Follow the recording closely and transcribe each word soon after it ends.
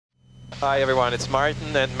Hi everyone, it's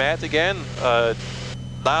Martin and Matt again.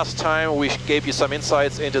 Last time we gave you some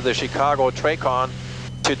insights into the Chicago TRACON.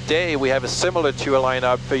 Today we have a similar tour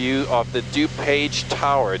lineup for you of the DuPage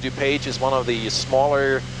Tower. DuPage is one of the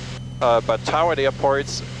smaller but towered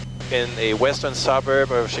airports in a western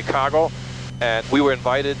suburb of Chicago. And we were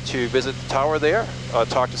invited to visit the tower there,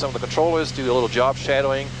 talk to some of the controllers, do a little job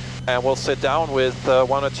shadowing, and we'll sit down with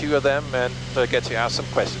one or two of them and get to ask some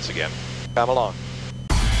questions again. Come along.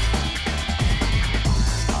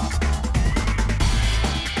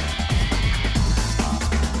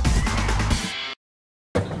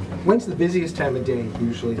 When's the busiest time of day,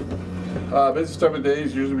 usually? Busiest time of day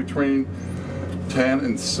is usually between 10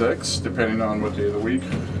 and 6, depending on what day of the week.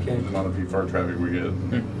 Okay. The amount of VFAR traffic we get,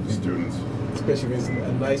 students. Especially if it's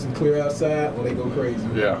nice and clear outside, or they go crazy.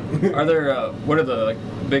 Yeah. Are there, what are the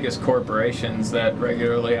biggest corporations that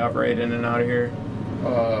regularly operate in and out of here?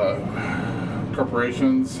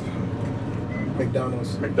 Corporations.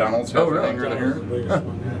 McDonald's. McDonald's has a hangar here.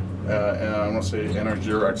 And I want to say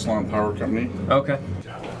Energy or Exelon Power Company. Okay.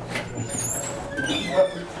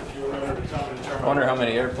 I wonder how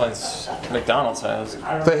many airplanes McDonald's has.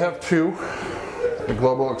 They have 2, a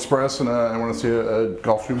Global Express and I want to say a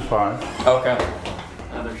Gulfstream 5.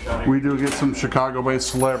 Okay. We do get some Chicago-based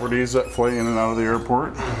celebrities that fly in and out of the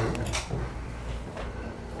airport.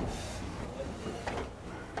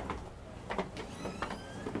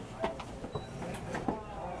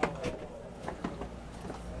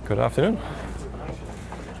 Good afternoon.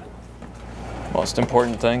 Most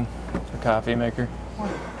important thing, the coffee maker.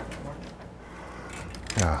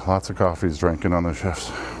 Yeah, lots of coffees drinking on the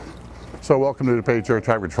shifts. So welcome to DuPage Air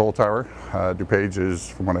Traffic Control Tower. DuPage is,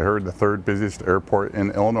 from what I heard, the 3rd busiest airport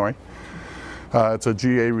in Illinois. It's a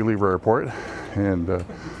GA reliever airport, and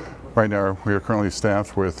right now we are currently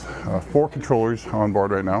staffed with 4 controllers on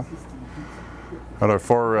board right now. At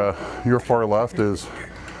your far left is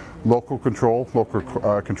local control. Local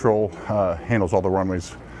control handles all the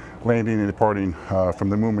runways, landing and departing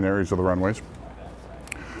from the movement areas of the runways.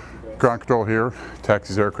 Ground control here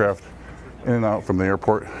taxis aircraft in and out from the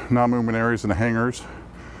airport, non-movement areas and the hangars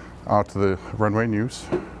out to the runway in use.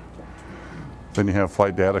 Then you have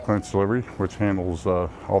flight data clearance delivery, which handles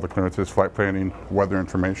all the clearances, flight planning, weather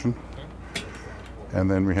information. And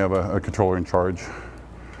then we have a controller in charge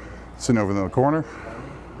sitting over in the corner.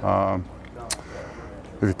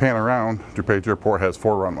 If you pan around, DuPage Airport has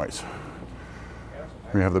 4 runways.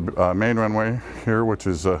 We have the main runway here, which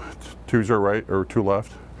is 2 right or 2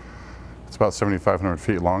 left. It's about 7,500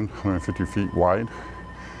 feet long, 150 feet wide,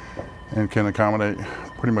 and can accommodate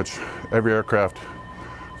pretty much every aircraft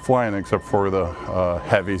flying except for the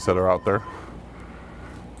heavies that are out there.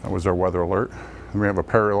 That was our weather alert. And we have a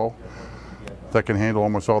parallel that can handle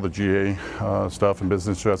almost all the GA stuff and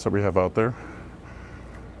business jets that we have out there.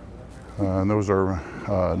 And those are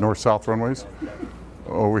north-south runways.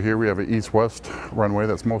 Over here we have an east-west runway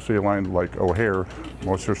that's mostly aligned like O'Hare.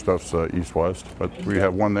 Most of your stuff's east-west, but we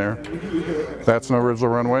have one there. That's an original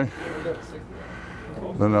runway.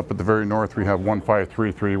 Then up at the very north we have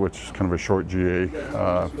 1533, which is kind of a short GA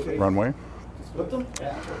runway.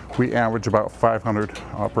 We average about 500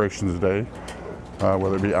 operations a day,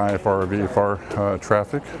 whether it be IFR or VFR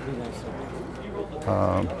traffic.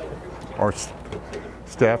 Our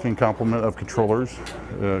staffing complement of controllers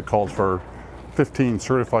calls for 15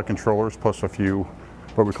 certified controllers plus a few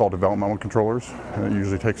what we call developmental controllers. And it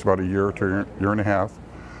usually takes about a year to a year and a half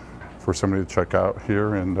for somebody to check out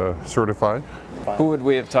here and certify. Who would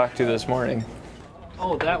we have talked to this morning?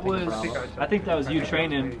 Oh, that was, I think that was you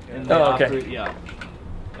training in the okay. yeah.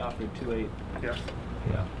 Offered 2.8. Yeah.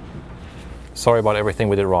 Yeah. Sorry about everything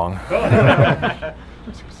we did wrong.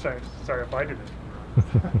 Sorry if I did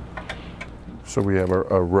it. So we have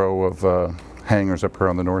a row of hangars up here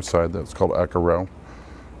on the north side that's called Echo Row.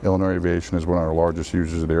 Illinois Aviation is one of our largest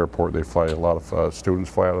users at the airport. They fly, a lot of students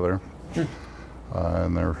fly out of there.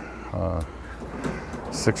 And they're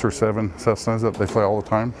 6 or 7 Cessnas that they fly all the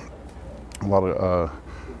time. A lot of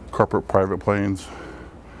corporate private planes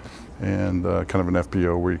and kind of an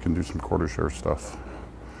FBO where you can do some quarter share stuff.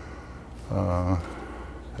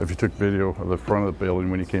 If you took video of the front of the building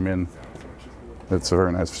when you came in, it's a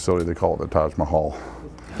very nice facility. They call it the Taj Mahal.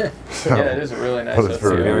 So, yeah, it is a really nice facility. It's a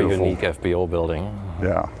very beautiful. unique FBO building.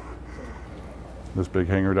 Yeah. This big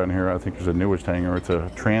hangar down here, I think is the newest hangar. It's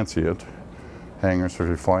a transient hangar, so if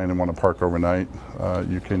you're flying and want to park overnight,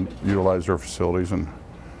 you can utilize their facilities and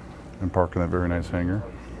park in that very nice hangar.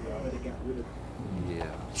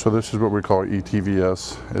 So this is what we call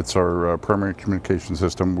ETVS. It's our primary communication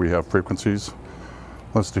system. We have frequencies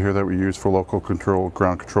listed here that we use for local control,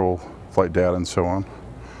 ground control, flight data, and so on.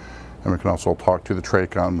 And we can also talk to the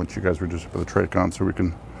Tracon, which you guys were just up with the Tracon, so we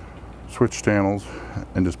can switch channels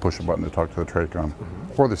and just push a button to talk to the Tracon,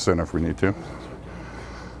 or the center if we need to.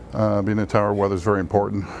 Being in tower, weather is very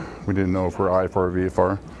important. We didn't know if we're IFR or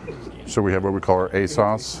VFR. So we have what we call our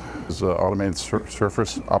ASOS, is an automated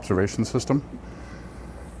surface observation system.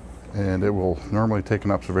 And it will normally take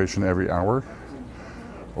an observation every hour,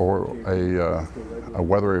 or a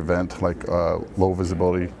weather event like low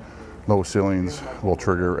visibility, low ceilings will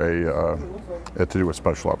trigger it to do a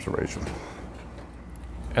special observation.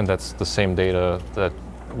 And that's the same data that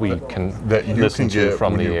we can that you listen can get to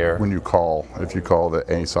from the air. When you call, if you call the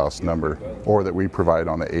ASOS number, or that we provide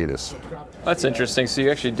on the ATIS. That's interesting. So you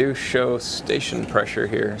actually do show station pressure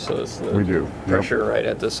here. So it's the We do. pressure right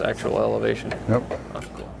at this actual elevation. Yep. That's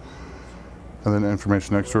cool. And then the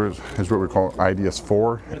information next to it is what we call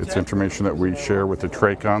IDS4. It's information that we share with the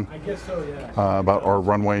Tracon about our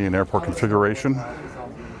runway and airport configuration.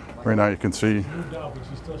 Right now you can see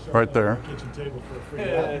right there,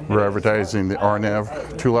 we're advertising the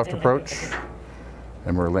RNAV 2 left approach,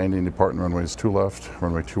 and we're landing departing runways 2 left,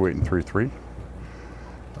 runway 28 and 33.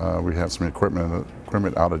 We have some equipment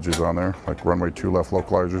outages on there, like runway 2 left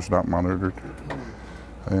localizers not monitored,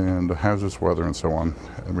 and hazardous weather and so on.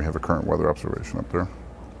 And we have a current weather observation up there.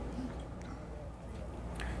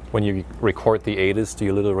 When you record the ATIS, do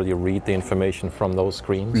you literally read the information from those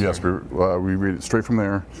screens? Yes, we read it straight from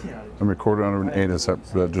there and record it under an ATIS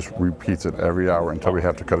that just repeats it every hour until we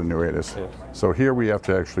have to cut a new ATIS. Yeah. So here we have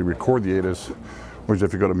to actually record the ATIS, which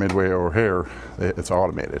if you go to Midway or O'Hare, it's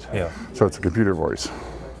automated. Yeah. So it's a computer voice.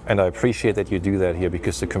 And I appreciate that you do that here,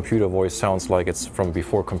 because the computer voice sounds like it's from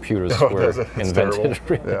before computers were invented.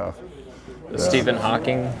 Yeah. Stephen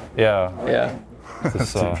Hawking. Yeah. Yeah.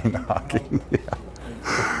 Stephen Hawking. Yeah.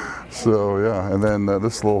 So yeah, and then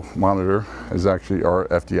this little monitor is actually our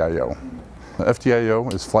FDIO. The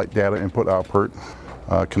FDIO is flight data input output,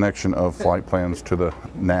 connection of flight plans to the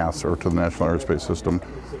NAS, or to the National Aerospace System.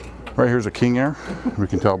 Right here's a King Air. We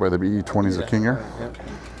can tell by the BE-20 is a King Air.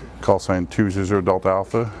 Call sign 200 Delta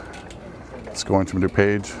Alpha. It's going from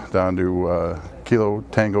DuPage down to Kilo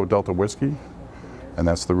Tango Delta Whiskey, and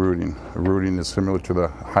that's the routing. The routing is similar to the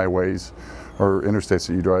highways or interstates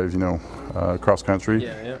that you drive, you know, cross country,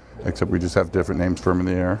 except we just have different names for them in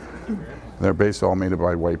the air. And they're basically all made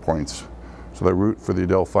by waypoints. So the route for the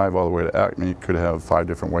Del 5 all the way to Acme could have 5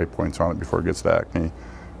 different waypoints on it before it gets to Acme,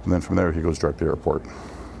 and then from there he goes direct to the airport.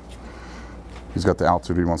 He's got the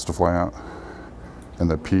altitude he wants to fly out,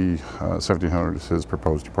 and the P1700 is his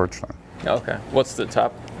proposed departure time. Okay. What's the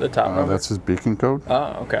top number? That's his beacon code.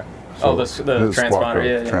 Oh, okay. So the transponder.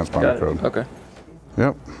 Yeah. Transponder code. Okay.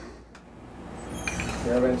 Yep.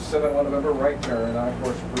 Yeah, then 7 November right turn,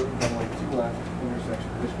 I-course route, runway 2 left, intersection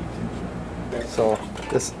Whiskey 2. So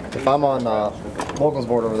this, if I'm on Mogul's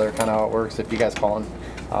board over there, kind of how it works. If you guys calling,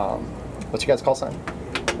 what's your guys' call sign?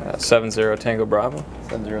 70 Tango Bravo.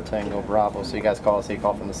 70 Tango Bravo. So you guys call us. So you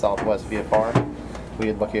call from the Southwest VFR.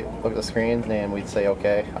 We'd look at the screen and we'd say,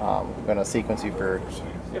 okay, we're going to sequence you for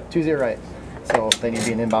 20 right. So then you'd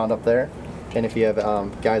be an inbound up there. And if you have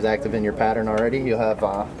guys active in your pattern already, you'll have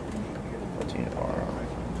what's uniform?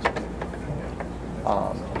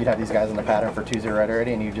 You'd have these guys in the pattern for 20 right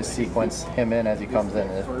already, and you just sequence him in as he comes in.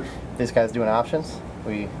 If this guy's doing options,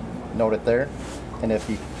 we note it there, and if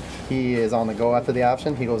he is on the go after the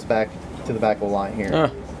option, he goes back to the back of the line here.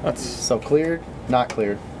 That's so cleared, not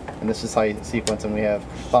cleared, and this is how you sequence. And we have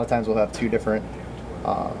a lot of times we'll have two different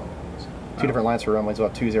lines for runways. We'll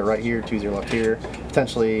have 20 right here, 20 left here.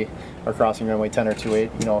 Potentially, our crossing runway 10 or 28,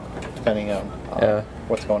 you know, depending on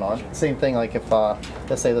what's going on. Same thing, like if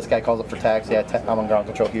let's say this guy calls up for taxi. I'm on ground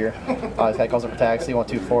control here. This guy calls up for taxi.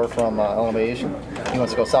 124 from elevation. He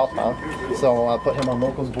wants to go southbound, so I'll put him on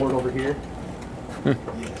locals board over here,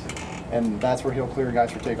 and that's where he'll clear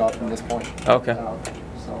guys for takeoff from this point. okay.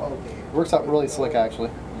 So it works out really slick, actually.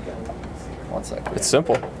 One second. It's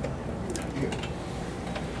simple.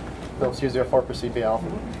 Those 204 proceed via alpha.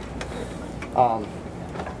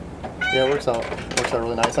 Yeah, it works out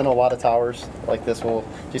really nice. I know a lot of towers like this will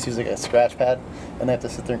just use like a scratch pad, and they have to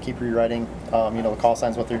sit there and keep rewriting, you know, the call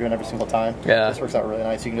signs, what they're doing every single time. Yeah. This works out really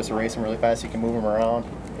nice. You can just erase them really fast. You can move them around.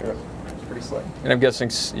 It's pretty slick. And I'm guessing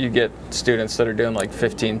you get students that are doing like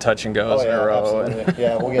 15 touch and goes in a row. Absolutely.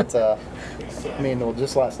 Yeah, we'll get. I mean, well,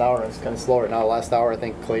 just last hour, it's kind of slow right now. Last hour, I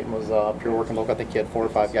think Clayton was up here working local. I think he had 4 or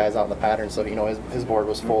 5 guys out in the pattern, so you know his board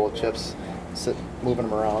was full of chips, moving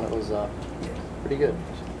them around. It was pretty good.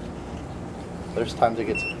 There's times it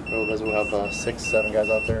gets real busy. We'll have 6, 7 guys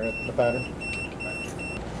out there in the pattern.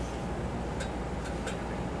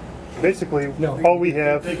 basically, all we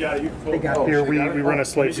have here, we run a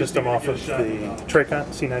slate system off of the Tracon,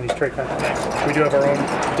 C90's Tracon. We do have our own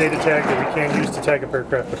data tag that we can use to tag up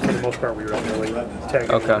aircraft, but for the most part, we regularly tag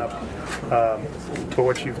it up. But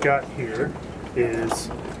what you've got here is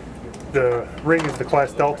the ring is the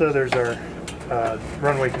class Delta. There's our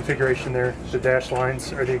runway configuration there. The dash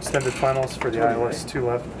lines are the extended finals for the ILS 2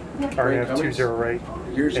 left, RNAV 20 right,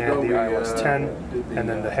 and the ILS 10, and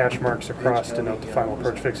then the hash marks across denote the final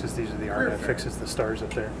approach fixes. These are the RNAV fixes, the stars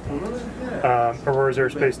up there. Aurora's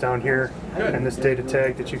airspace down here, and this data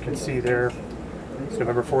tag that you can see there. It's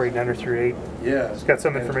November 48938. It's got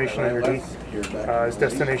some information underneath. His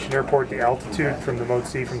destination airport, the altitude from the mode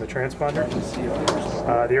C from the transponder,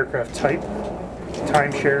 the aircraft type,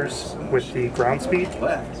 timeshares with the ground speed,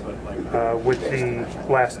 with the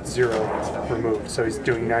last 0 removed. So he's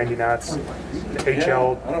doing 90 knots. The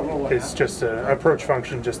HL is just an approach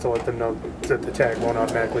function just to let them know that the tag won't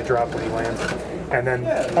automatically drop when he lands. And then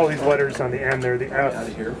all these letters on the end there, the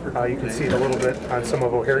F, you can see it a little bit on some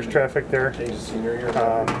of O'Hare's traffic there. It's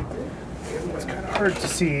kind of hard to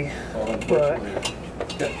see, but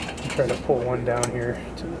I'm trying to pull one down here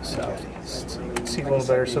to the southeast so you can see a little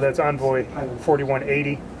better. So that's Envoy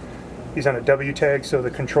 4180. He's on a W tag, so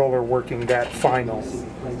the controller working that final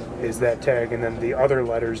is that tag, and then the other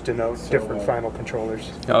letters denote different final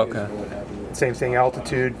controllers. Okay. Same thing,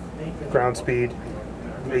 altitude, ground speed.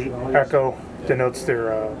 The Echo denotes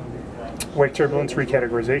their wake turbulence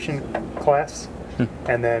recategorization class,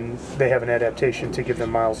 and then they have an adaptation to give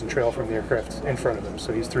them miles and trail from the aircraft in front of them.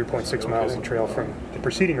 So he's 3.6 miles in trail from the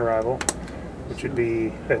preceding arrival, which would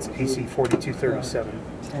be, that's AC 4237.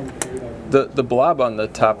 The blob on the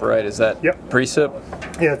top right, is that precip?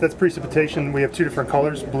 Yeah, that's precipitation. We have 2 different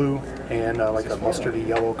colors, blue and like a mustardy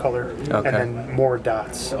yellow color, and then more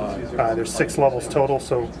dots. There's 6 levels total,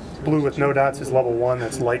 so blue with no dots is level 1.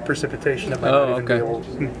 That's light precipitation. It might not even be able,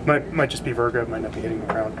 might just be Virgo, it might not be hitting the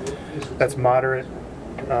ground. That's moderate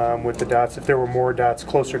with the dots. If there were more dots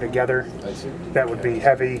closer together, that would be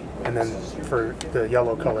heavy, and then for the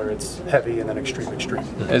yellow color, it's heavy and then extreme, extreme.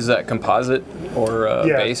 Is that composite or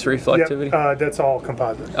base reflectivity? That's all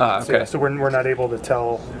composite. So we're not able to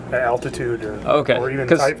tell altitude or even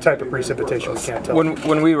type of precipitation. We can't tell.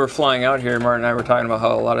 When we were flying out here, Martin and I were talking about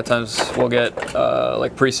how a lot of times we'll get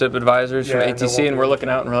like precip advisors from ATC, and we're looking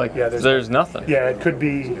out and we're like, there's nothing. Yeah, it could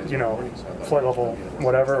be, you know, flight level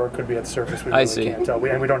whatever, or it could be at the surface. We really can't tell.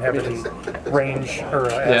 And we don't have any range or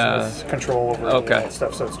azimuth control over any of that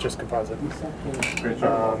stuff, so it's just composite.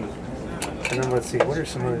 And then let's see, what are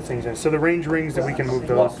some other things? So the range rings that we can move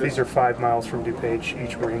those, these are 5 miles from DuPage,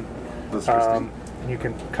 each ring. And you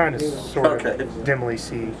can kind of sort of dimly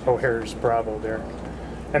see O'Hare's Bravo there.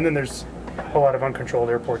 And then there's a lot of uncontrolled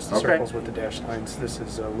airports, the circles with the dash lines. This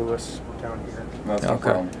is Lewis down here. That's no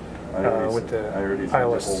problem. With the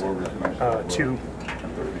ILS 2,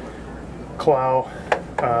 Clow,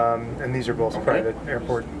 and these are both private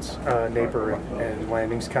airports, Napier and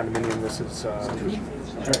Landings Condominium. This is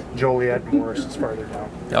Joliet, Morris is farther down.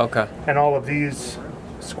 And all of these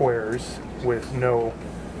squares with no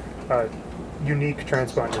unique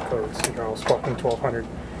transponder codes, you know, squawking 1200,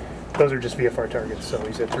 those are just VFR targets. So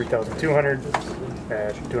he's at 3,200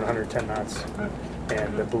 doing 110 knots.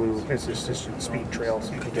 And the blue is just speed trail,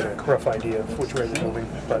 so you can get a rough idea of which way they're moving.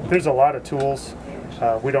 But there's a lot of tools.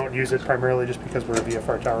 We don't use it primarily just because we're a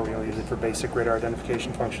VFR tower. We only use it for basic radar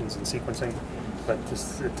identification functions and sequencing. But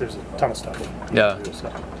there's a ton of stuff.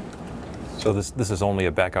 So this is only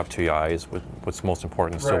a backup to your eyes. What's most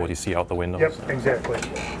important is still what you see out the windows. Yep, exactly.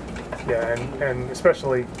 Yeah, and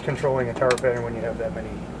especially controlling a tower pattern when you have that many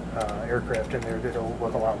aircraft in there, it'll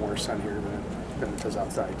look a lot worse on here than it does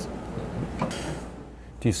outside. So.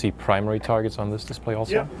 Do you see primary targets on this display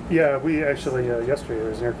also? Yeah, we actually, yesterday there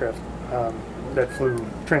was an aircraft that flew,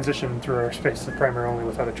 transitioned through our space, the primary only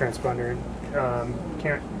without a transponder.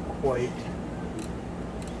 Can't quite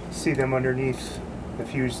see them underneath the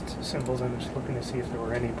fused symbols. I'm just looking to see if there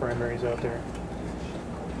were any primaries out there.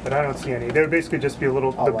 But I don't see any. There would basically just be a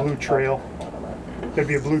little, the blue trail. There'd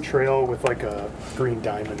be a blue trail with like a green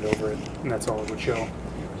diamond over it, and that's all it would show.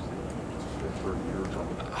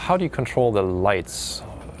 How do you control the lights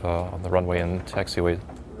on the runway and taxiway?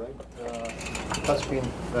 Touchscreen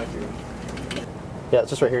back here. Yeah, it's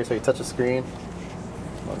just right here, so you touch the screen.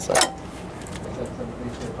 1 second.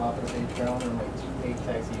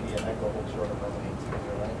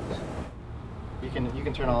 You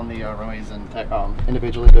can turn on the runways and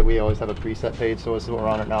individually, but we always have a preset page, so this is what we're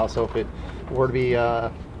on it now. So if it were to be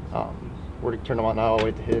were to turn them on now, I'll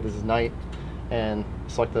wait to hit it. This is night, and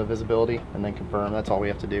select the visibility, and then confirm. That's all we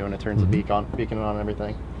have to do, and it turns the beacon on and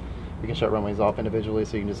everything. We can shut runways off individually,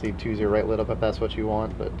 so you can just leave 20 right lit up if that's what you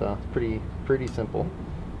want, but pretty simple.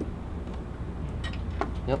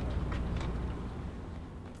 Yep.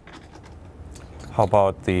 How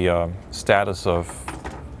about the status of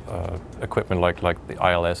equipment like the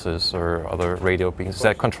ILSs or other radio beacons? Is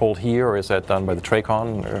that controlled here, or is that done by the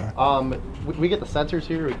TRACON? Or? We get the sensors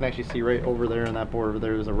here. We can actually see right over there on that board over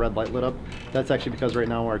there, there's a red light lit up. That's actually because right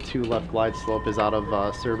now our 2 left glide slope is out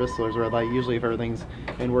of service, so there's a red light. Usually if everything's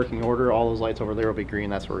in working order, all those lights over there will be green.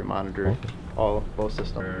 That's where we monitor both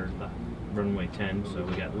systems. Runway 10, so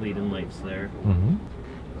we got lead-in lights there. Mm-hmm.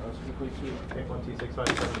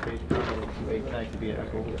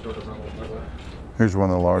 Here's one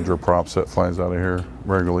of the larger props that flies out of here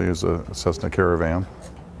regularly, is a Cessna Caravan.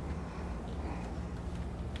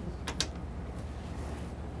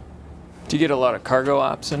 Do you get a lot of cargo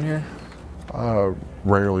ops in here?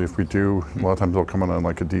 Rarely, if we do. A lot of times they'll come in on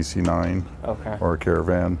like a DC-9 or a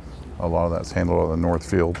Caravan. A lot of that's handled on the North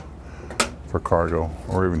Field for cargo,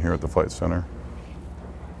 or even here at the Flight Center.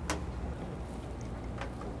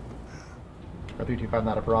 325,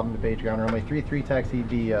 not a problem. DuPage ground runway 33, taxi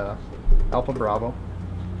the Alpha Bravo.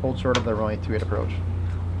 Hold short of the runway 28 approach.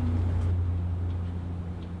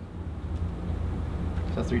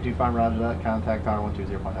 So 325, roger that. Contact power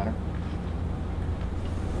 120.9.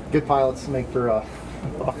 Good pilots make for a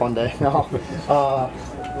fun day. No,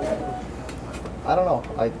 I don't know.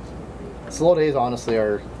 Slow days honestly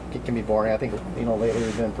can be boring. I think lately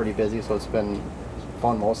we've been pretty busy, so it's been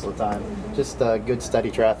fun most of the time. Just good steady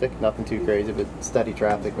traffic, nothing too crazy, but steady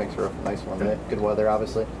traffic makes for a nice one. Good weather,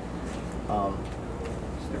 obviously.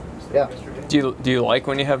 Yeah. Do you like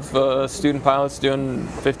when you have student pilots doing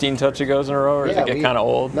 15 touch-and-goes in a row, or does it get kind of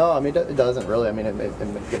old? No, I mean it doesn't really. I mean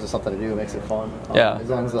it gives us something to do. It makes it fun. Yeah. As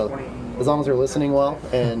long as they're listening well,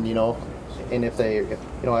 and and if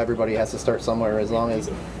everybody has to start somewhere. As long as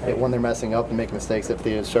when they're messing up and make mistakes, if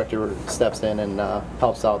the instructor steps in and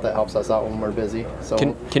helps out, that helps us out when we're busy. So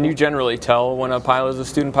can you generally tell when a pilot is a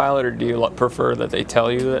student pilot, or do you prefer that they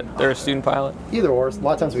tell you that they're a student pilot? Either or. A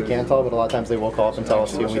lot of times we can tell, but a lot of times they will call up and tell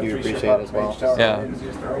us too, and we do appreciate it as well. Yeah.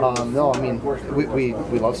 No, I mean we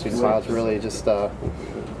love student pilots. Really, just I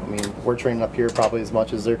mean we're training up here probably as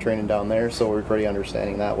much as they're training down there, so we're pretty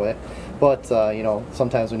understanding that way. But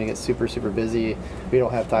sometimes when you get super busy, we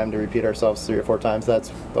don't have time to repeat ourselves 3 or 4 times.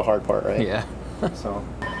 That's the hard part, right? Yeah. So.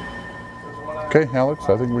 Okay, Alex,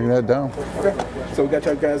 I think we can head down. Okay. So we got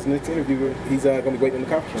your guys' next interview. He's going to be waiting in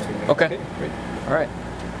the conference room. Okay. Great. All right.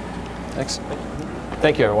 Thanks.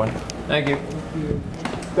 Thank you, everyone. Thank you.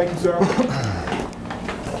 Thank you, sir.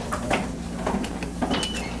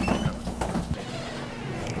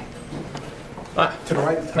 To the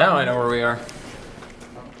right. Now I know where we are.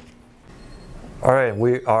 All right,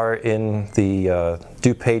 we are in the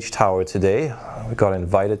DuPage Tower today. We got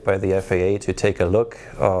invited by the FAA to take a look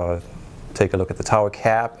at the tower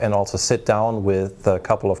cap and also sit down with a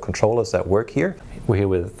couple of controllers that work here. We're here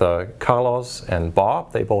with Carlos and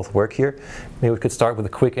Bob. They both work here. Maybe we could start with a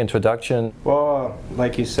quick introduction. Well,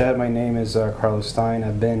 like you said, my name is Carlos Stein.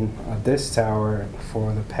 I've been at this tower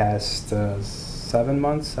for the past 7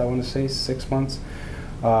 months, I want to say 6 months.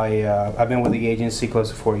 I've been with the agency close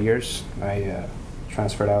to 4 years. I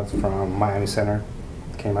transferred out from Miami Center,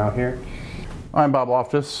 came out here. I'm Bob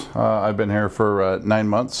Loftus. I've been here for 9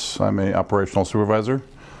 months. I'm an operational supervisor.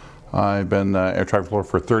 I've been air traffic controller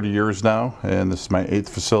for 30 years now, and this is my 8th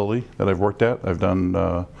facility that I've worked at. I've done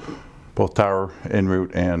both tower, en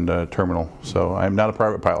route, and terminal. So I'm not a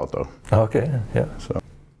private pilot, though. Okay, yeah. So.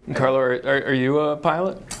 Carlo, are you a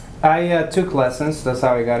pilot? I took lessons. That's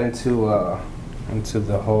how I got into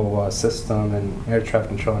the whole system and air traffic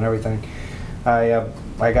control and everything.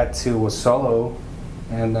 I got to solo,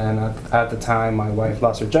 and then at the time my wife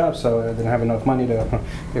lost her job, so I didn't have enough money to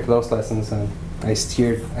pay for those lessons, and I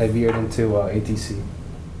veered into ATC.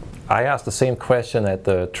 I asked the same question at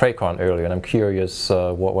the TRACON earlier, and I'm curious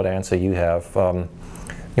what answer you have.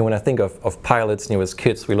 When I think of pilots, as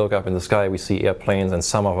kids, we look up in the sky, we see airplanes, and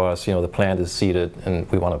some of us, the plane is seated, and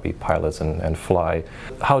we want to be pilots and fly.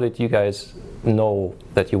 How did you guys know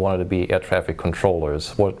that you wanted to be air traffic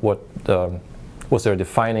controllers? What was there a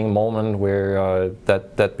defining moment where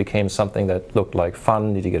that became something that looked like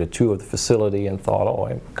fun? Did you get a tour of the facility and thought, oh,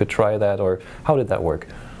 I could try that, or how did that work?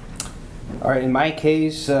 All right, in my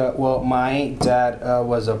case, well, my dad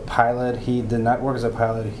was a pilot. He did not work as a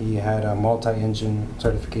pilot. He had a multi-engine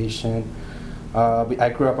certification. I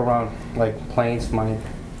grew up around planes. My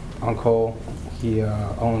uncle, he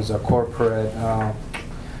owns a corporate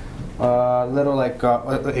little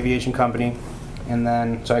aviation company, and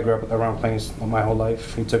then so I grew up around planes my whole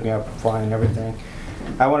life. He took me out flying and everything.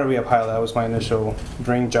 I wanted to be a pilot. That was my initial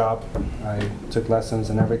dream job. I took lessons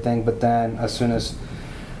and everything, but then as soon as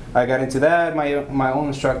I got into that, my own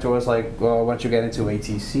instructor was like, well, once you get into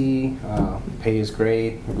ATC, pay is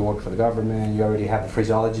great, you can work for the government, you already have the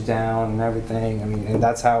phraseology down and everything. I mean, and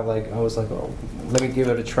that's how like I was like, oh, let me give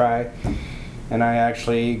it a try. And I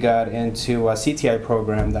actually got into a CTI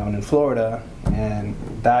program down in Florida, and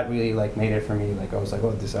that really like made it for me. Like I was like,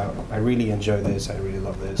 oh, this I really enjoy this. I really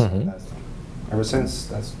love this. And ever since,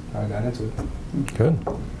 that's how I got into it. Good.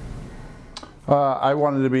 I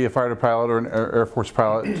wanted to be a fighter pilot or an Air Force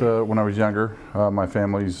pilot when I was younger. My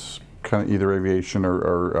family's kind of either aviation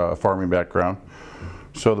or farming background.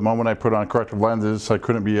 So the moment I put on corrective lenses, I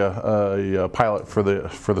couldn't be a pilot for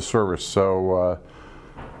the service. So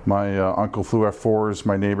my uncle flew F-4s.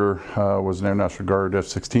 My neighbor was an Air National Guard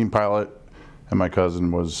F-16 pilot, and my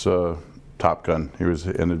cousin was Top Gun. He was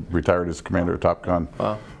retired as commander of Top Gun.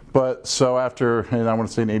 Wow. But so after, and I want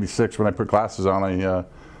to say in '86, when I put glasses on, I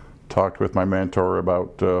talked with my mentor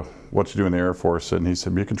about what to do in the Air Force, and he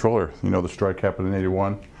said, be a controller. You know, the strike happened in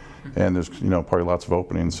 '81, and there's probably lots of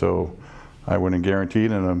openings. So I went and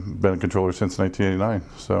guaranteed, and I've been a controller since 1989.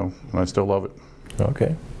 So I still love it.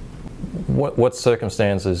 Okay. What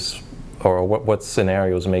circumstances or what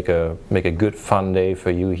scenarios make a good fun day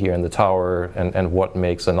for you here in the tower, and what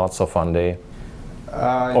makes a not so fun day?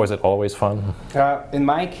 Or is it always fun? In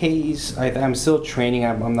my case, I'm still training.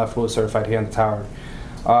 I'm not fully certified here in the tower.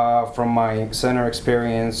 From my center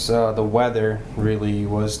experience, the weather really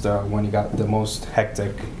was when it got the most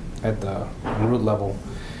hectic at the route level.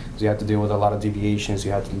 So you had to deal with a lot of deviations.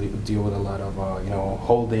 You had to deal with a lot of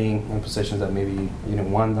holding in positions that maybe you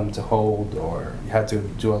didn't want them to hold, or you had to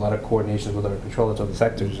do a lot of coordination with our controllers of the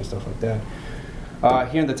sectors and stuff like that.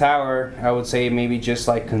 Here in the tower, I would say maybe just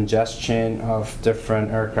like congestion of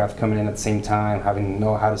different aircraft coming in at the same time, having to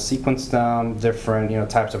know how to sequence them, different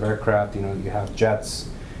types of aircraft. You have jets,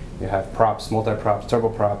 you have props, multi-props,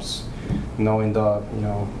 turboprops, knowing the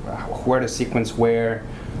where to sequence where.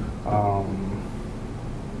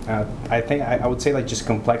 I think I would say like just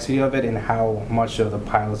complexity of it and how much of the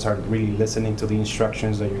pilots are really listening to the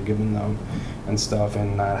instructions that you're giving them and stuff,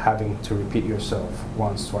 and not having to repeat yourself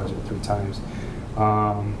once, twice, or 3 times.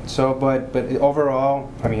 But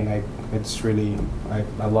overall, I mean, it's really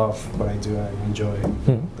I love what I do. I enjoy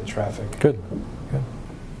the traffic. Good.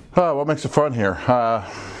 What makes it fun here?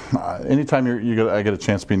 Anytime I get a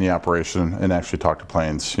chance to be in the operation and actually talk to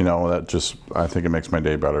planes, that just, I think it makes my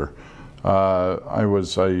day better. I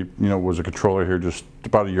was a controller here just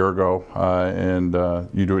about a year ago, and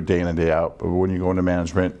you do it day in and day out. But when you go into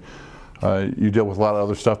management, you deal with a lot of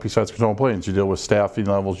other stuff besides controlling planes. You deal with staffing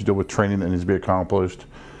levels, you deal with training that needs to be accomplished,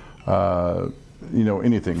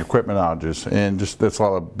 anything, equipment outages, and just that's a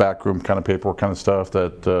lot of backroom kind of paperwork kind of stuff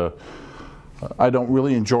that I don't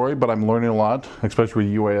really enjoy, but I'm learning a lot, especially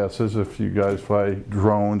with UASs. If you guys fly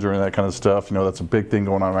drones or that kind of stuff, that's a big thing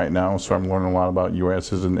going on right now. So I'm learning a lot about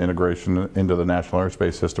UASs and integration into the National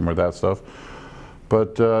Airspace System or that stuff.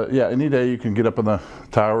 But yeah, any day you can get up in the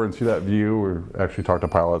tower and see that view or actually talk to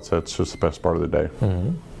pilots, that's just the best part of the day.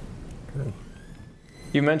 Good.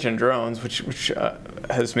 You mentioned drones, which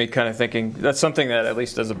has me kind of thinking, that's something that at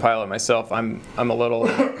least as a pilot myself, I'm a little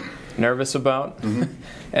nervous about.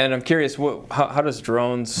 And I'm curious, how does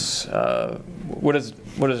drones, what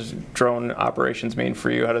does drone operations mean for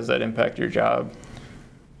you? How does that impact your job?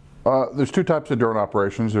 There's 2 types of drone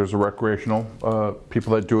operations. There's a recreational,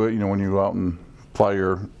 people that do it, when you go out and fly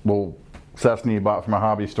your little Cessna you bought from a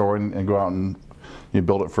hobby store and go out and you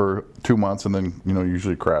build it for 2 months and then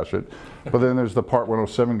usually crash it. But then there's the Part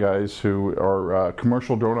 107 guys who are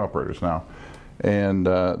commercial drone operators now, and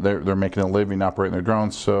they're making a living operating their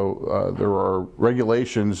drones. So there are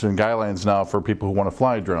regulations and guidelines now for people who want to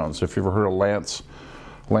fly drones. If you've ever heard of Lance,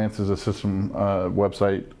 Lance is a system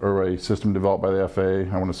website or a system developed by the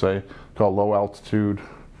FAA, I want to say, called Low Altitude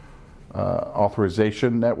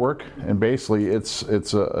Authorization Network, and basically it's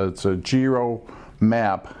a geo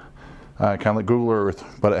map, kind of like Google Earth,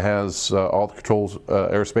 but it has all the controls,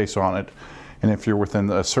 airspace on it, and if you're within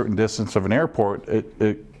a certain distance of an airport,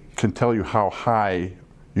 it can tell you how high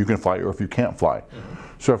you can fly or if you can't fly.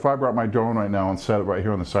 So if I brought my drone right now and set it right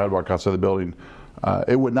here on the sidewalk outside the building,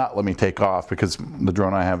 it would not let me take off because the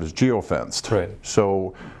drone I have is geo-fenced. Right.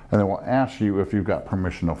 So, and then we'll ask you if you've got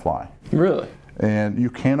permission to fly. Really? And you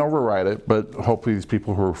can override it, but hopefully these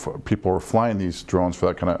people who are flying these drones for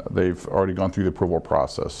that kind of, they've already gone through the approval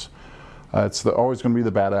process. It's always going to be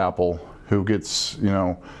the bad apple who gets,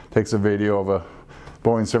 takes a video of a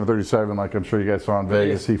Boeing 737, like I'm sure you guys saw in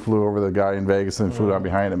Vegas. He flew over the guy in Vegas and flew down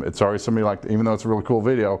behind him. It's always somebody like, even though it's a really cool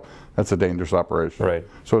video, that's a dangerous operation. Right.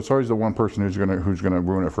 So it's always the one person who's gonna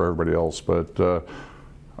ruin it for everybody else. But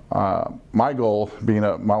my goal, being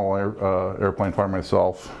a model airplane pilot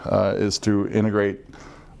myself, is to integrate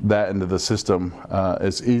that into the system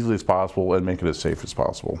as easily as possible and make it as safe as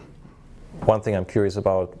possible. One thing I'm curious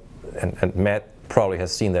about, and Matt probably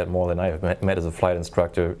has seen that more than I have. Matt as a flight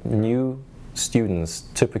instructor. New students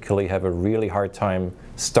typically have a really hard time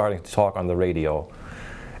starting to talk on the radio.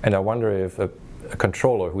 And I wonder if a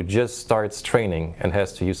controller who just starts training and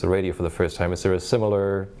has to use the radio for the first time, is there a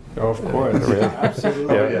similar... Of course,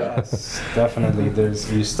 absolutely, yes, definitely.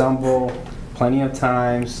 You stumble plenty of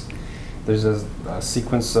times. There's a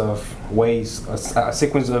sequence of ways, a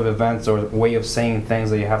sequence of events or way of saying things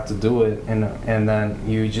that you have to do it, and then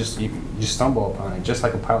you stumble upon it, just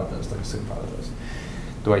like a pilot does, like a super pilot does.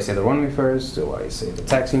 Do I say the runway first? Do I say the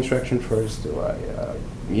taxi instruction first? Do I,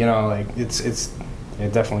 like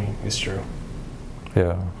it definitely is true.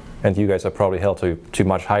 Yeah, and you guys are probably held to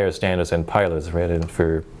much higher standards than pilots, right?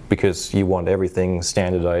 Because you want everything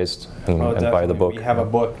standardized and by the book. We have a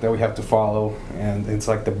book that we have to follow, and it's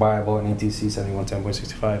like the Bible in ATC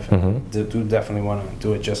 7110.65. Do definitely want to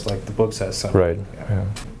do it just like the book says. So, right. Yeah.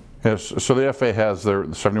 Yes, so the FAA has their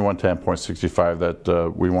 7110.65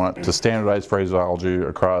 that we want to standardize phraseology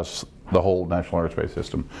across the whole National Airspace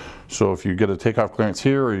System. So if you get a takeoff clearance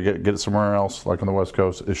here or you get it somewhere else, like on the West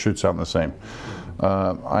Coast, it should sound the same.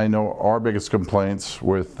 I know our biggest complaints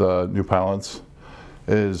with new pilots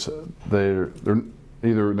is they're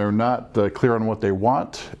not clear on what they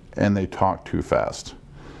want and they talk too fast.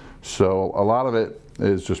 So a lot of it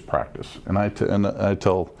is just practice. And I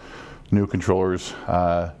tell new controllers,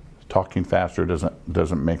 talking faster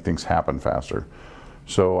doesn't make things happen faster.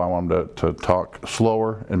 So I want them to talk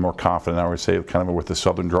slower and more confident. I always say, kind of with the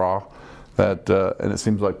southern draw, that and it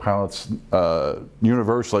seems like pilots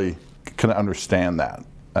universally can understand that,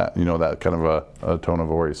 that kind of a tone of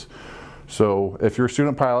voice. So if you're a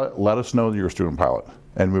student pilot, let us know that you're a student pilot,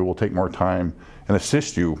 and we will take more time and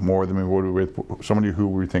assist you more than we would with somebody who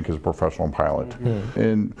we think is a professional pilot.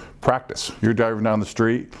 In practice, you're driving down the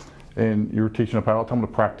street and you're teaching a pilot, tell him to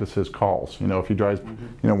practice his calls. If he drives,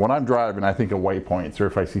 when I'm driving, I think of waypoints, or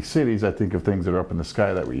if I see cities, I think of things that are up in the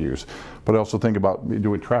sky that we use. But I also think about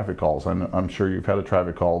doing traffic calls. I'm sure you've had a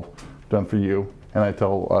traffic call done for you, and I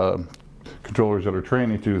tell controllers that are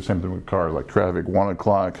training to do the same thing with cars, like traffic, 1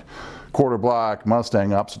 o'clock, quarter block,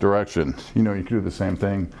 Mustang, opposite direction. You can do the same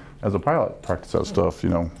thing as a pilot. Practice that stuff,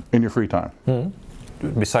 in your free time.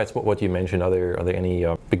 Besides what you mentioned, are there any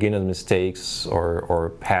beginner mistakes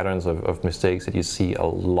or patterns of mistakes that you see a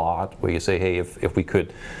lot, where you say, hey, if we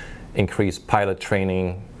could increase pilot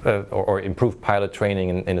training or improve pilot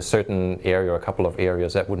training in a certain area or a couple of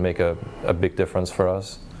areas, that would make a big difference for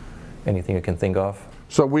us? Anything you can think of?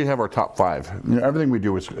 So we have our top 5. Everything we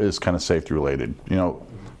do is kind of safety related.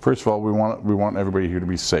 First of all, we want everybody here to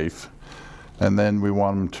be safe, and then we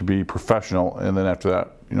want them to be professional, and then after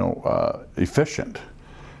that, efficient.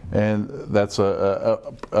 And that's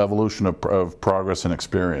a evolution of progress and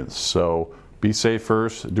experience. So be safe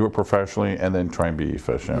first, do it professionly, and then try and be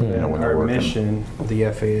efficient. When our mission of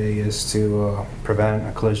the FAA is to prevent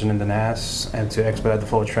a collision in the NAS and to expedite the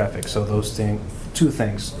flow of traffic. So those two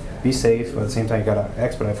things: be safe, but at the same time, you gotta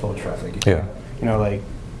expedite flow of traffic. Like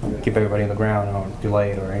keep everybody on the ground or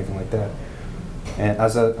delayed or anything like that. And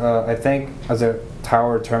I think as a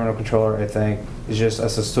tower terminal controller, I think it's just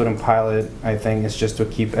as a student pilot, I think it's just to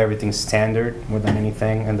keep everything standard more than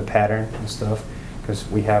anything, and the pattern and stuff, because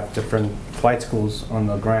we have different flight schools on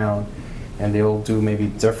the ground, and they'll do maybe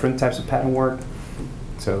different types of pattern work.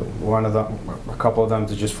 So a couple of them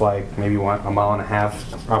to just fly maybe 1.5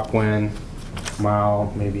 miles upwind,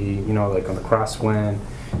 mile maybe like on the crosswind.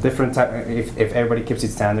 Different type. If everybody keeps it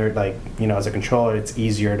standard, as a controller, it's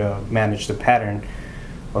easier to manage the pattern.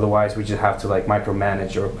 Otherwise, we just have to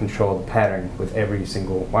micromanage or control the pattern with every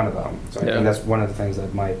single one of them. So I think that's one of the things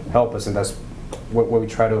that might help us, and that's what we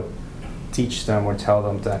try to teach them or tell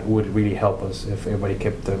them that would really help us if everybody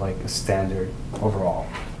kept the standard overall.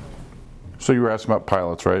 So you were asking about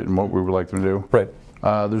pilots, right, and what we would like them to do? Right.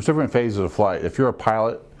 There's different phases of flight. If you're a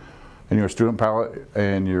pilot and you're a student pilot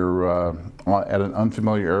and you're at an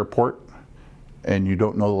unfamiliar airport and you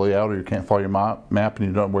don't know the layout or you can't follow your map and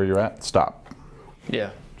you don't know where you're at, stop.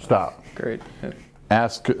 Yeah. Stop. Great. Yeah.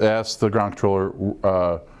 Ask the ground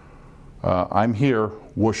controller, I'm here,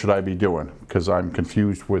 what should I be doing? Because I'm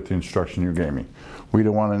confused with the instruction you gave me. We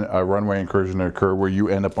don't want a runway incursion to occur where you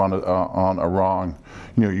end up on a wrong,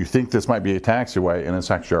 you think this might be a taxiway and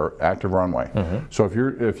it's actually our active runway. So if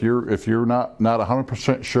you're not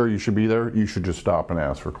 100% sure you should be there, you should just stop and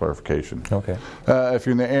ask for clarification. Okay. If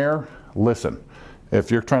you're in the air, listen. If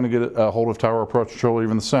you're trying to get a hold of tower approach control,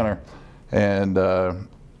 even the center, and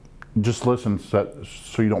just listen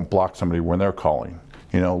so you don't block somebody when they're calling.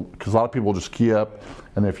 Because a lot of people just key up,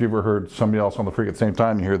 and if you ever heard somebody else on the freak at the same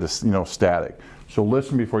time, you hear this, static. So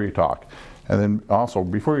listen before you talk, and then also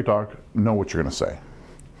before you talk, know what you're going to say.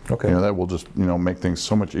 Okay. That will just make things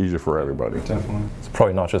so much easier for everybody. Definitely. It's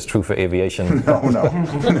probably not just true for aviation.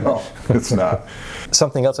 No, it's not.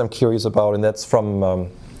 Something else I'm curious about, and that's from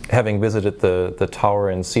having visited the tower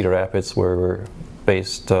in Cedar Rapids, where we're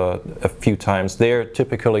based a few times. There,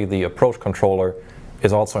 typically the approach controller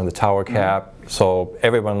is also in the tower cab, so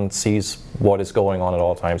everyone sees what is going on at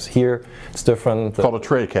all times. Here, it's different. It's called a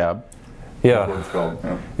tray cab. Yeah. That's what it's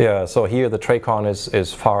called. Yeah. So here the TRACON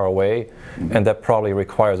is far away, and that probably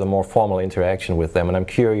requires a more formal interaction with them. And I'm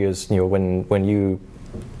curious, when you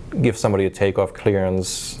give somebody a takeoff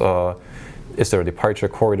clearance, is there a departure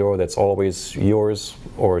corridor that's always yours,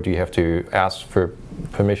 or do you have to ask for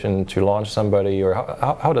permission to launch somebody, or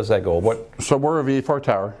how does that go? So we're a VFR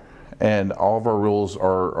tower, and all of our rules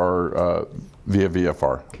are via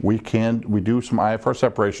VFR. We do some IFR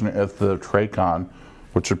separation at the TRACON,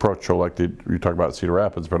 which approach like you talk about at Cedar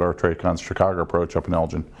Rapids, but our TRACON's Chicago approach up in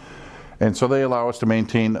Elgin. And so they allow us to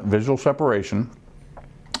maintain visual separation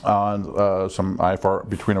on some IFR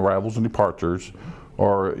between arrivals and departures,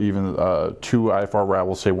 or even two IFR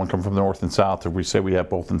arrivals, say one coming from the north and south. If we say we have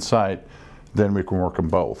both in sight, then we can work them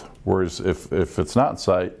both. Whereas if it's not in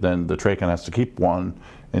sight, then the TRACON has to keep one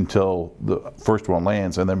until the first one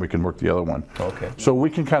lands, and then we can work the other one. Okay. So we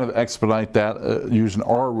can kind of expedite that using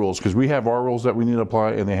our rules, because we have our rules that we need to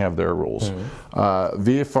apply, and they have their rules.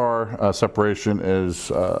 VFR separation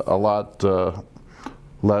is a lot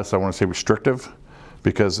less, I want to say, restrictive,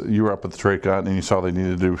 because you were up at the TRACON and you saw they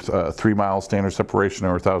needed to do 3 mile standard separation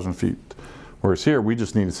or 1,000 feet. Whereas here, we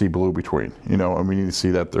just need to see blue between, and we need to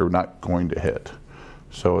see that they're not going to hit.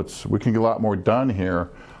 So we can get a lot more done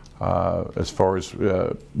here as far as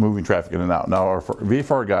moving traffic in and out. Now, our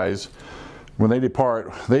VFR guys, when they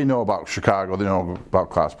depart, they know about Chicago, they know about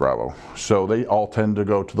Class Bravo. So they all tend to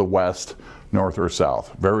go to the west, north, or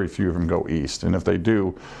south. Very few of them go east. And if they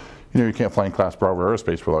do, you can't fly in Class Bravo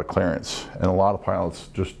airspace without clearance. And a lot of pilots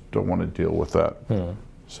just don't want to deal with that.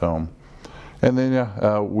 So. And then,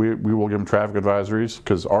 we will give them traffic advisories,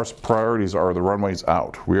 because our priorities are the runways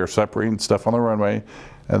out. We are separating stuff on the runway,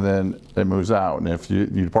 and then it moves out. And if you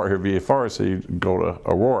depart here VFR, say you go to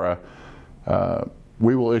Aurora,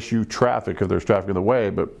 we will issue traffic if there's traffic in the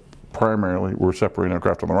way, but primarily we're separating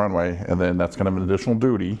aircraft on the runway, and then that's kind of an additional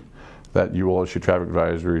duty that you will issue traffic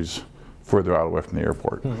advisories further out away from the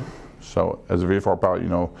airport. So as a VFR pilot,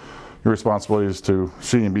 your responsibility is to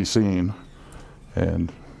see and be seen,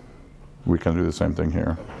 and we can do the same thing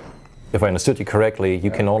here. If I understood you correctly,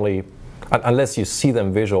 you can only, unless you see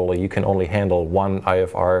them visually, you can only handle one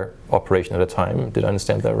IFR operation at a time. Did I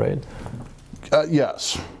understand that right?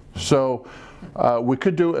 Yes. So we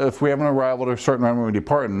could do, if we have an arrival at a certain runway we're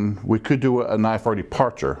departing, we could do an IFR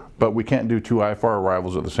departure, but we can't do 2 IFR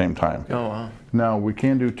arrivals at the same time. Oh, wow. Now, we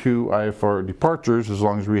can do 2 IFR departures as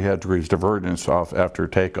long as we had degrees divergence off after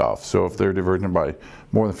takeoff. So if they're divergent by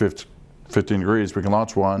more than 15 degrees, we can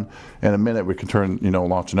launch one. In a minute, we can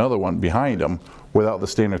launch another one behind them without the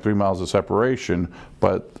standard 3 miles of separation,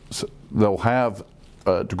 but they'll have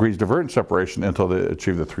degrees divergent separation until they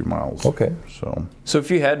achieve the 3 miles. Okay. So if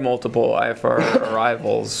you had multiple IFR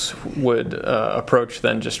arrivals, would approach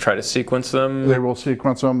then just try to sequence them? They will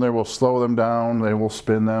sequence them, they will slow them down, they will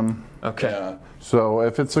spin them. Okay. So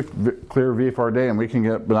if it's a clear VFR day and we can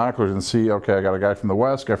get binoculars and see, okay, I got a guy from the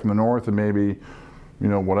west, guy from the north, and maybe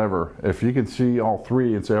whatever. If you can see all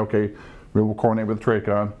 3 and say, okay, we will coordinate with the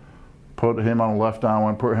TRACON, put him on a left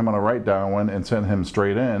downwind, put him on a right downwind, and send him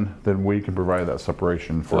straight in, then we can provide that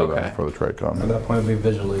separation for the TRACON. At that point, it'd be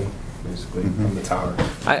visually, basically, from the tower.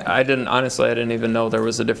 I didn't even know there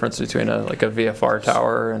was a difference between a VFR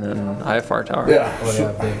tower and an IFR tower. Yeah. Well,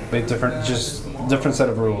 yeah, big different, just different set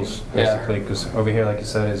of rules, basically, because over here, like you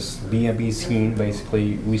said, is B&B scheme,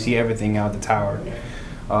 basically. We see everything out the tower.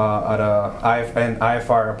 At an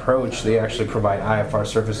IFR approach, they actually provide IFR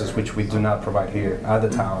surfaces, which we do not provide here at the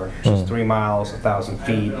tower, which is 3 miles, 1,000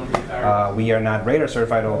 feet. We are not radar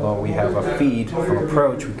certified, although we have a feed from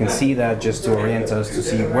approach. We can see that just to orient us to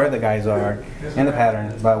see where the guys are in the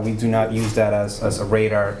pattern, but we do not use that as a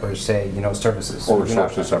radar per se, surfaces. Or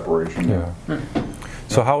source of separation. Yeah.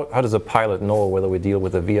 So how does a pilot know whether we deal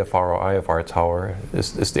with a VFR or IFR tower?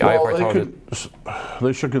 Is the IFR tower?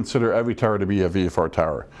 They should consider every tower to be a VFR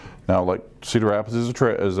tower. Now, like Cedar Rapids is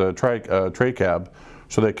a tray cab,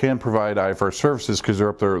 so they can provide IFR services because they're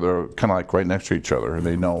up there, they're kind of like right next to each other, and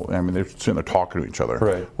they know, I mean, they're sitting there talking to each other.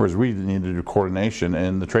 Right. Whereas we need to do coordination,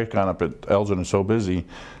 and the TRACON up at Elgin is so busy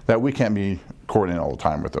that we can't be coordinating all the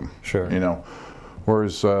time with them. Sure. You know,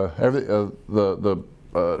 whereas the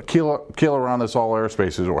keel around this all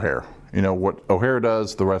airspace is O'Hare. You know, what O'Hare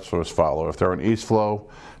does, the rest of us follow. If they're on east flow,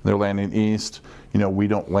 and they're landing east, you know, we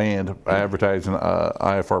don't land advertising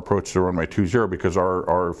IFR approach to runway 20 because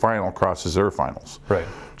our final crosses their finals. Right.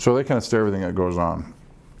 So they kind of steer everything that goes on.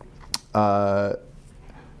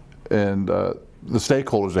 The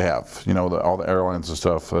stakeholders they have, you know, all the airlines and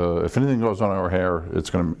stuff, if anything goes on O'Hare, it's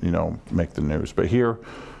going to, you know, make the news. But here,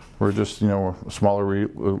 we're just, you know, a smaller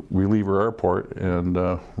reliever airport,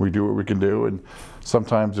 and we do what we can do. And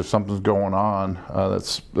sometimes if something's going on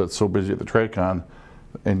that's so busy at the TRACON,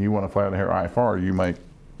 and you want to fly out of here IFR, you might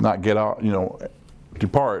not get out, you know,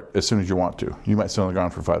 depart as soon as you want to. You might stay on the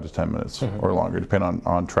ground for 5 to 10 minutes or longer, depending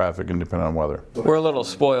on traffic and depending on weather. We're a little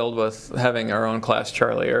spoiled with having our own Class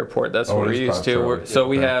Charlie airport. That's what we're used to. So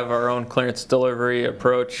we have our own clearance delivery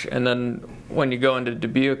approach, and then when you go into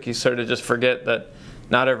Dubuque, you sort of just forget that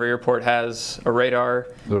not every airport has a radar.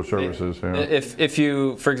 Those services, yeah. If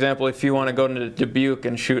you, for example, if you want to go into Dubuque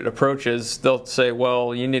and shoot approaches, they'll say,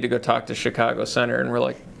 well, you need to go talk to Chicago Center, and we're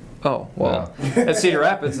like, oh, well, at Cedar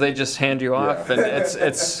Rapids, they just hand you off, and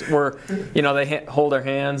we're, you know, they hold our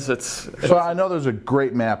hands. So I know there's a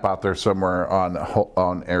great map out there somewhere on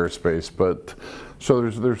airspace, but so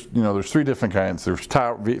there's you know, there's 3 different kinds. There's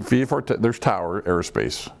tower, there's tower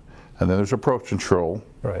airspace, and then there's approach control,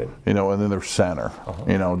 right? You know, and then there's center.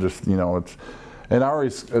 You know, just, you know, it's, and I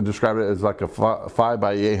always describe it as like a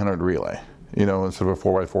 5x800 relay, you know, instead of a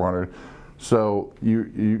 4x400. So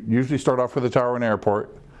you usually start off with a tower and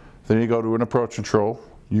airport. Then you go to an approach control,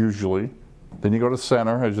 usually. Then you go to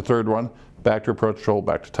center as your third one, back to approach control,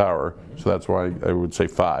 back to tower. So that's why I would say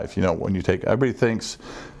 5. You know, when you take,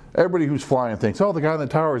 everybody who's flying thinks, oh, the guy in the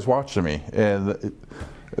tower is watching me. And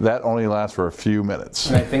that only lasts for a few minutes.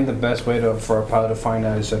 And I think the best way for a pilot to find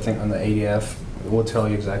out is, I think, on the ADF. It will tell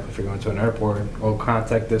you exactly if you're going to an airport. Or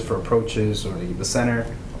contact this for approaches, or the center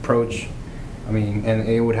approach. I mean, and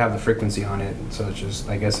it would have the frequency on it. So it's just,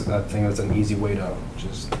 I guess I think that's an easy way to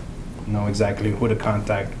just know exactly who to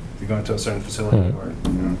contact if you're going to a certain facility.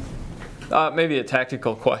 Maybe a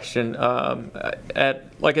tactical question.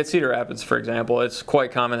 At Cedar Rapids, for example, it's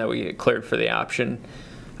quite common that we get cleared for the option.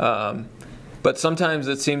 But sometimes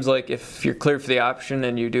it seems like if you're cleared for the option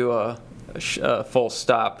and you do a full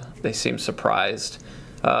stop, they seem surprised.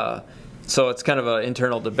 So it's kind of an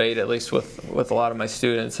internal debate, at least with a lot of my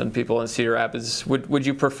students and people in Cedar Rapids. Would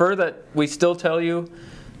you prefer that we still tell you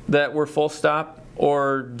that we're full stop,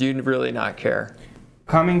 or do you really not care?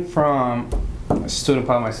 Coming from a student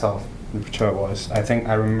pilot myself, which I was, I think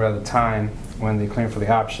I remember at the time when they cleared for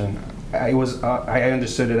the option, I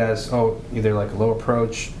understood it as, either like a low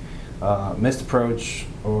approach, missed approach,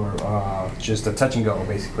 or just a touch and go,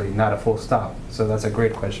 basically, not a full stop. So that's a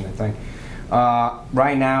great question, I think.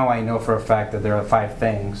 Right now, I know for a fact that there are 5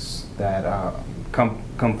 things that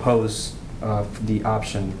compose the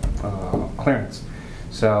option clearance.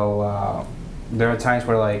 So there are times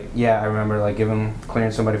where, like, I remember like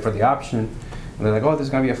clearing somebody for the option, and they're like, oh, this is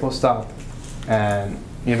gonna be a full stop, and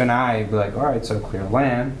even I'd be like, all right, so clear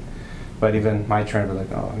land. But even my trainer would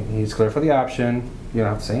be like, oh, he's clear for the option. You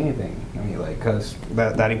don't have to say anything. I mean, like, because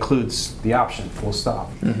that includes the option, full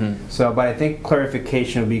stop. So, but I think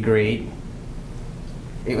clarification would be great.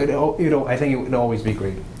 I think it would always be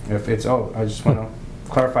great if it's, I just want to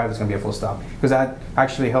clarify there's going to be a full stop, because that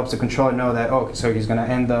actually helps the controller know that, so he's going to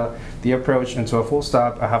end the approach into a full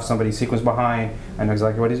stop. I have somebody sequence behind. I know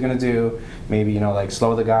exactly what he's going to do. Maybe, you know, like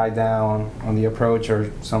slow the guy down on the approach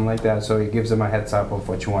or something like that. So it gives him a heads up of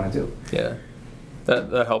what you want to do. Yeah.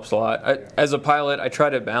 That helps a lot. As a pilot, I try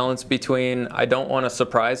to balance between, I don't want to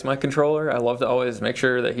surprise my controller. I love to always make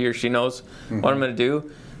sure that he or she knows what I'm going to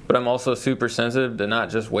do, but I'm also super sensitive to not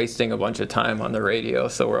just wasting a bunch of time on the radio.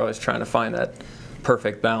 So we're always trying to find that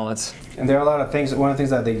perfect balance. And there are a lot of things. One of the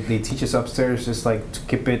things that they teach us upstairs is just like to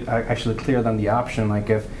keep it actually clear than the option.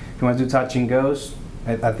 Like if you want to do touch and goes,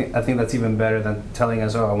 I think that's even better than telling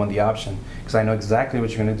us, I want the option, because I know exactly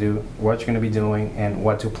what you're going to do, what you're going to be doing, and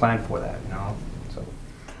what to plan for that. You know.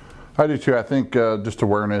 I do too. I think just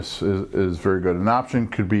awareness is very good. An option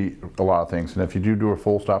could be a lot of things, and if you do a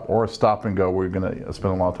full stop or a stop and go where you're going to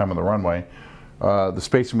spend a lot of time on the runway, the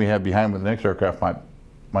spacing we have behind with the next aircraft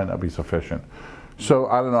might not be sufficient. So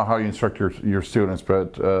I don't know how you instruct your students,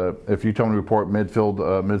 but if you tell them to report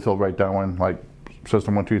midfield right downwind, like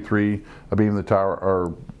system 1, 2, 3, a beam of the tower,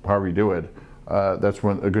 or however you do it, that's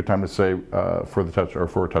when a good time to say for the touch, or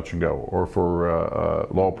for a touch and go, or for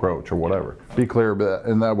low approach, or whatever. Be clear, but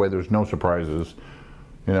in that way there's no surprises.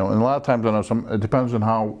 You know, and a lot of times I know it depends on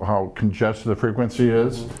how congested the frequency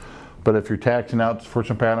is. But if you're taxing out for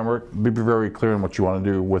some pattern work, be very clear on what you want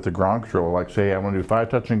to do with the ground control. Like say I want to do 5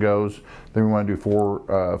 touch and goes, then we want to do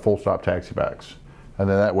 4 full stop taxi backs. And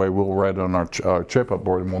then that way we'll write it on our chip up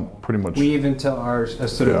board and we'll pretty much... We even tell our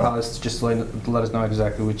student pilots to just let us know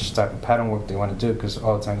exactly which type of pattern work they want to do, because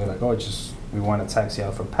all the time they're like, oh, we want to taxi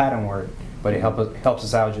out for pattern work, but it helps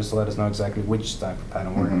us out just to let us know exactly which type of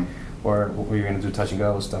pattern work. Or we're going to do touch and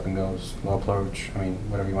goes, stop and goes, low approach, I mean,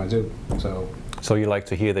 whatever you want to do. So you like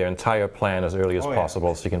to hear their entire plan as early as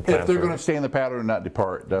possible, so you can plan. If they're going to stay in the pattern and not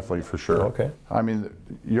depart, definitely, for sure. Okay. I mean,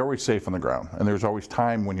 you're always safe on the ground, and there's always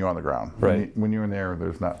time when you're on the ground. Right. When you're in the air,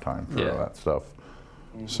 there's not time for all that stuff.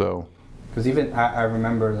 So. Because even I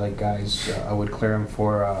remember, like, guys, I would clear them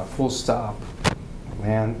for a full stop,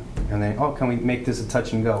 man, and then, oh, can we make this a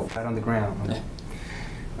touch and go right on the ground?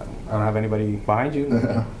 I don't have anybody behind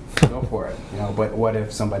you. Go for it, you know. But what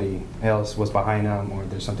if somebody else was behind them, or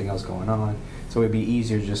there's something else going on? So it'd be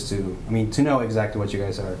easier just to, to know exactly what you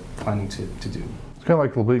guys are planning to do. It's kind of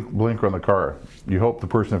like the blinker on the car. You hope the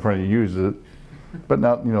person in front of you uses it, but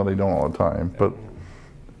not, you know, they don't all the time. But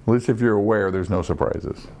at least if you're aware, there's no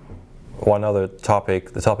surprises. One other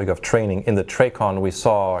topic, the topic of training. In the TRACON, we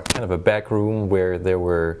saw kind of a back room where there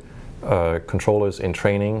were controllers in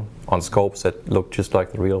training on scopes that looked just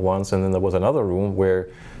like the real ones, and then there was another room where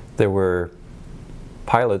there were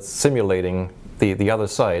pilots simulating the other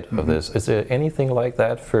side of this. Is there anything like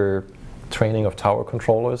that for training of tower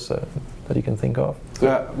controllers that you can think of?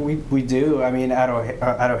 We do. I mean, at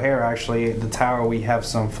O'Hare, actually, the tower, we have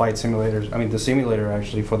some flight simulators. I mean, the simulator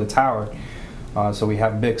actually for the tower. So we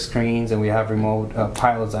have big screens, and we have remote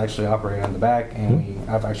pilots actually operating on the back, and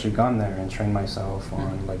I've actually gone there and trained myself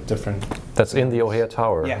on like different... That's in the O'Hare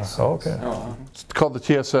Tower? Yes. Oh, okay. It's called the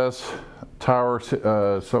TSS Tower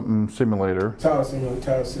something simulator. Tower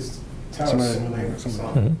simulator.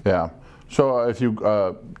 Yeah. So if you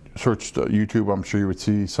searched YouTube, I'm sure you would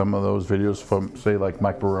see some of those videos from, say, like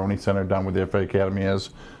Mike Baroni Center down where the FA Academy is,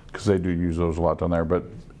 because they do use those a lot down there. But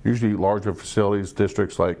usually larger facilities,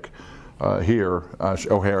 districts like here,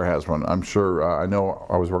 O'Hare has one. I'm sure, I know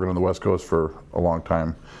I was working on the West Coast for a long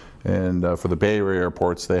time, and for the Bay Area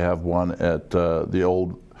airports, they have one at the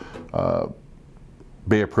old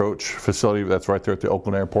Bay Approach facility that's right there at the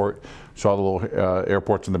Oakland Airport. So all the little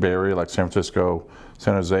airports in the Bay Area, like San Francisco,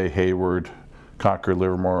 San Jose, Hayward, Concord,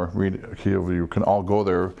 Livermore, you can all go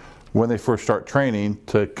there when they first start training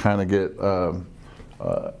to kind of get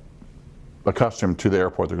accustomed to the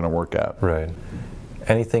airport they're going to work at. Right.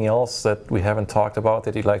 Anything else that we haven't talked about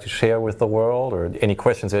that you'd like to share with the world, or any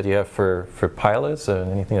questions that you have for pilots,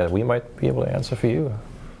 and anything that we might be able to answer for you?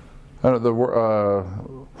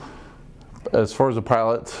 As far as a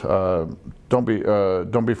pilot, don't be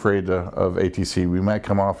afraid of ATC. We might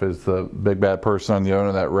come off as the big bad person on the other end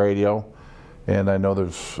of that radio, and I know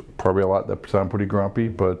there's probably a lot that sound pretty grumpy,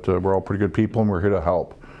 but we're all pretty good people, and we're here to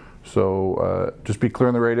help. So just be clear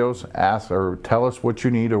on the radios, ask or tell us what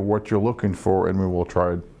you need or what you're looking for, and we will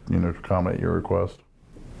try, to accommodate your request.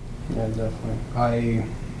 Yeah, definitely.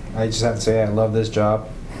 I just have to say I love this job.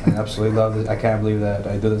 I absolutely love it. I can't believe that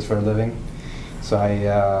I do this for a living. So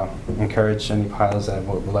I encourage any pilots that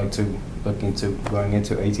would like to look into going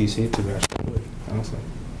into ATC to actually do it, honestly.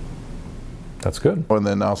 That's good. And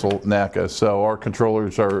then also NACA. So our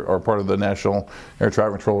controllers are part of the National Air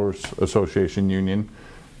Traffic Controllers Association Union.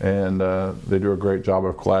 And they do a great job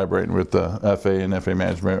of collaborating with the FA and FA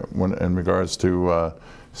management in regards to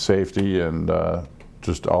safety and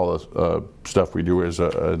just all the stuff we do as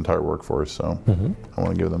an entire workforce. So I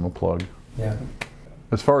want to give them a plug. Yeah.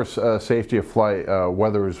 As far as safety of flight,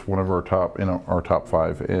 weather is one of our top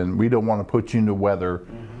 5, and we don't want to put you into weather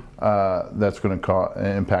that's going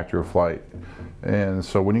to impact your flight. And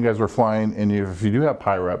so when you guys are flying, and if you do have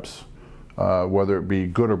PIREPs, whether it be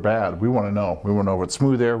good or bad, we want to know. We want to know if it's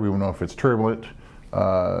smooth air, we want to know if it's turbulent,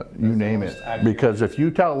 you name it. Because if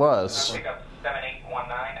you tell us,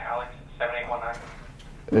 7819, Alex,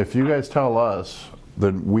 7819. If you guys tell us,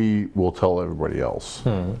 then we will tell everybody else,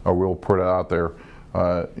 or we'll put it out there.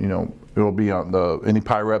 It'll be on any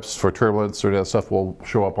PIREPs for turbulence or that stuff will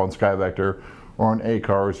show up on SkyVector or on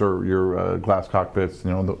ACARs or your glass cockpits,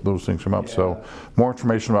 those things come up. Yeah. So more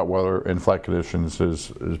information about weather and flight conditions is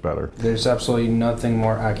better. There's absolutely nothing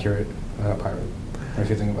more accurate than a PIREP. if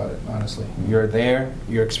you think about it, honestly. You're there,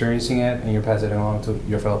 you're experiencing it, and you're passing it along to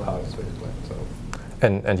your fellow pilots, basically. So.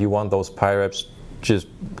 And you want those PIREPs just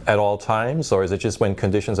at all times, or is it just when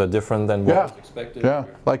conditions are different than what was expected? Yeah,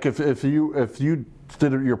 like if you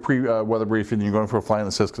did your pre-weather briefing and you're going for a flight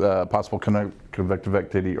that says possible convective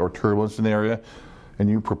activity or turbulence in the area, and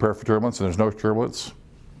you prepare for turbulence and there's no turbulence,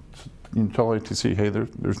 you can tell ATC, hey,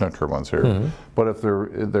 there's no turbulence here. But if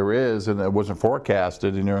there is and it wasn't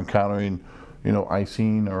forecasted and you're encountering,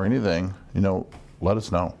 icing or anything, let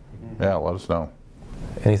us know. Yeah, let us know.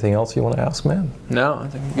 Anything else you want to ask, man? No, I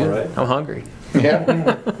think I'm good. All right. I'm hungry.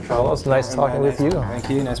 Yeah. Carlos, nice talking with you. Thank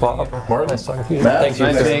you. Nice Bob, meeting you. Martin, nice talking with you. Matt, Thank you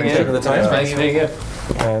nice for being here. taking the time. Nice being here.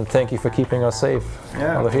 And thank you for keeping us safe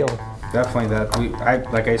on the field. Definitely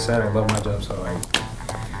that. Like I said, I love my job, so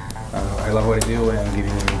I love what I do, and I'm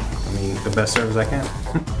giving you, the best service I can.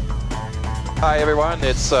 Hi everyone,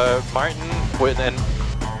 it's Martin with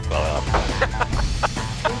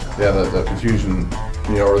Yeah, the confusion,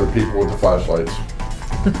 or the people with the flashlights.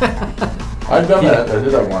 I've done that. I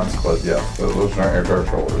did that once, but yeah, those aren't air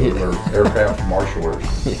traffic controllers. Those are aircraft marshalers.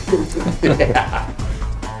 Yeah.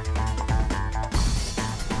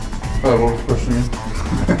 What was the question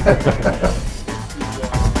again?